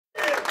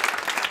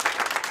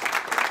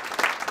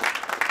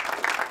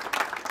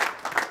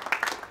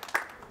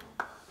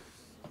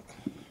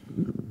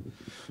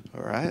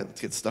right,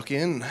 let's get stuck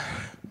in.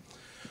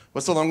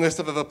 What's the longest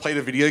I've ever played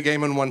a video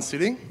game in one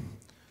sitting?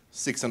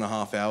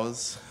 6.5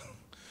 hours.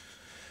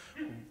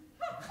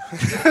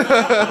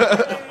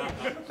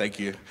 Thank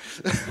you.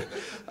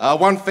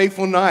 One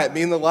fateful night,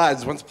 me and the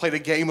lads once played a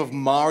game of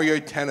Mario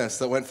Tennis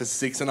that went for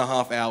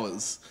 6.5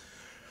 hours.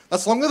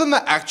 That's longer than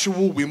the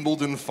actual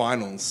Wimbledon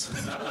finals.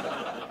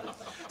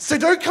 So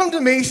don't come to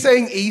me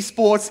saying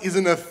esports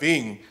isn't a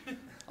thing.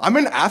 I'm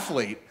an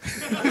athlete.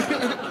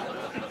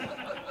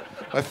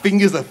 My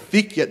fingers are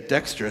thick yet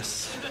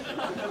dexterous.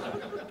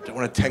 Don't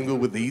want to tangle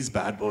with these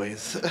bad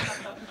boys.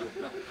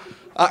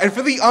 And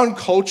for the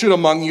uncultured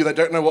among you that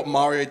don't know what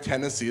Mario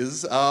Tennis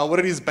is, what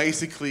it is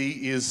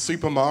basically is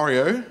Super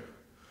Mario, and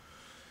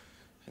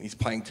he's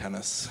playing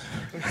tennis.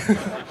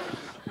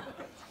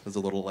 There's a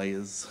lot of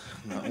layers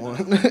in that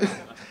one.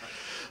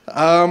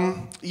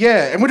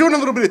 Yeah, and we're doing a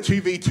little bit of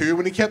 2v2,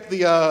 and we kept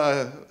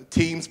the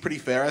teams pretty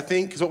fair, I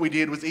think, because what we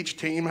did was each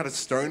team had a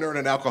stoner and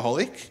an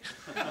alcoholic.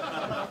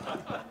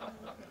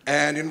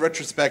 And in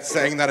retrospect,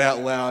 saying that out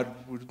loud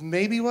was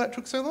maybe why it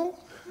took so long.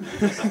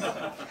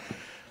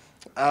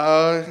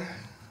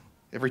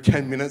 Every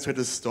 10 minutes we had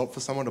to stop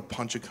for someone to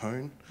punch a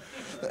cone.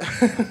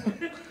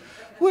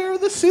 Where are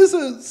the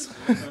scissors?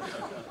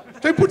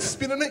 Don't put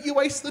spin in it, you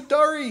waste the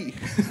durry.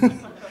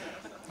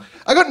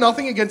 I got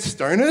nothing against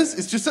stoners,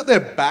 it's just that their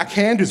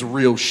backhand is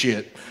real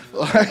shit.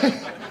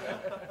 Like,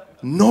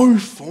 no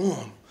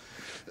form.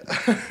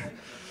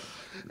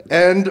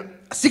 And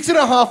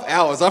 6.5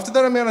 hours, after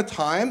that amount of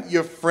time,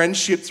 your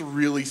friendships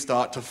really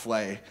start to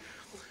flay.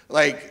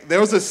 Like,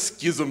 there was a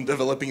schism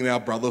developing in our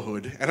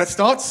brotherhood, and it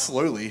starts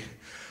slowly.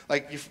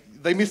 Like, if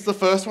they missed the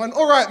first one,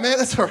 all right, man,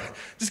 that's all right.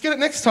 Just get it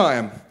next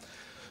time.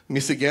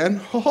 Miss again.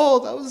 Oh,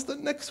 that was the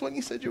next one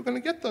you said you were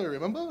going to get, though,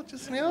 remember?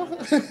 Just now.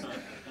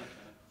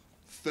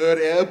 Third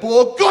air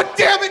ball. God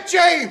damn it,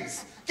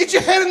 James! Get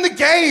your head in the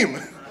game!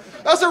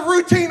 That was a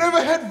routine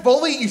overhead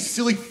volley, you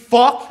silly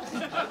fuck!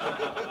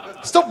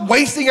 Stop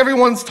wasting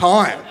everyone's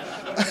time.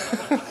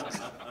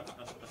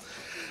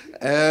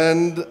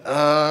 And,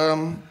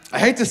 I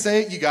hate to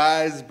say it, you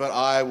guys, but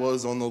I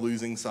was on the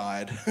losing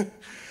side.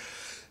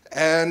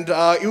 And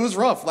it was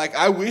rough. Like,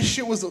 I wish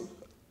it was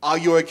Are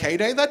You Okay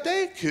Day that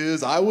day?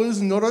 Because I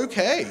was not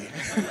okay.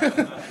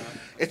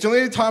 It's the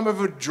only time I've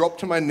ever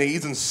dropped to my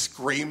knees and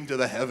screamed to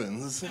the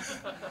heavens.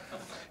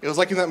 It was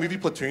like in that movie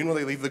Platoon where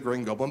they leave the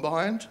Green Goblin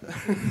behind.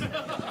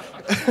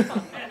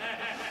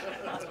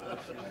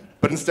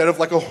 But instead of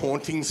like a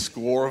haunting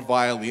score of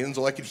violins,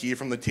 all I could hear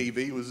from the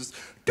TV was just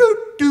doo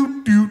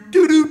doo doo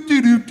doo doo doo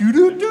doo doo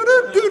doo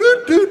doo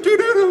doo doo doo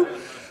doo.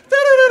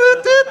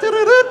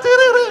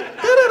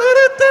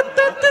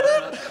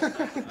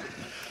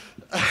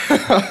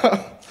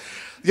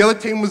 The other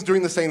team was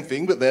doing the same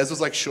thing, but theirs was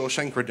like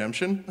Shawshank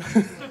Redemption.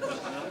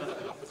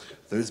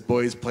 Those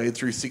boys played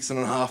through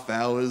 6.5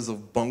 hours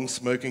of bong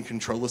smoke and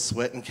controller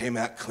sweat and came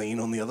out clean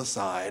on the other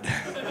side.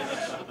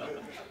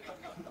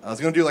 I was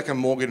going to do like a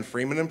Morgan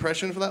Freeman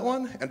impression for that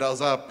one, and I was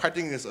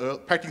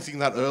practicing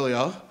that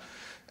earlier,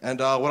 and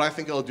what I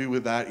think I'll do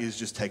with that is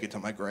just take it to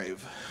my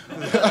grave. All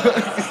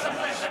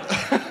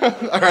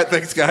right,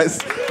 thanks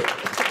guys.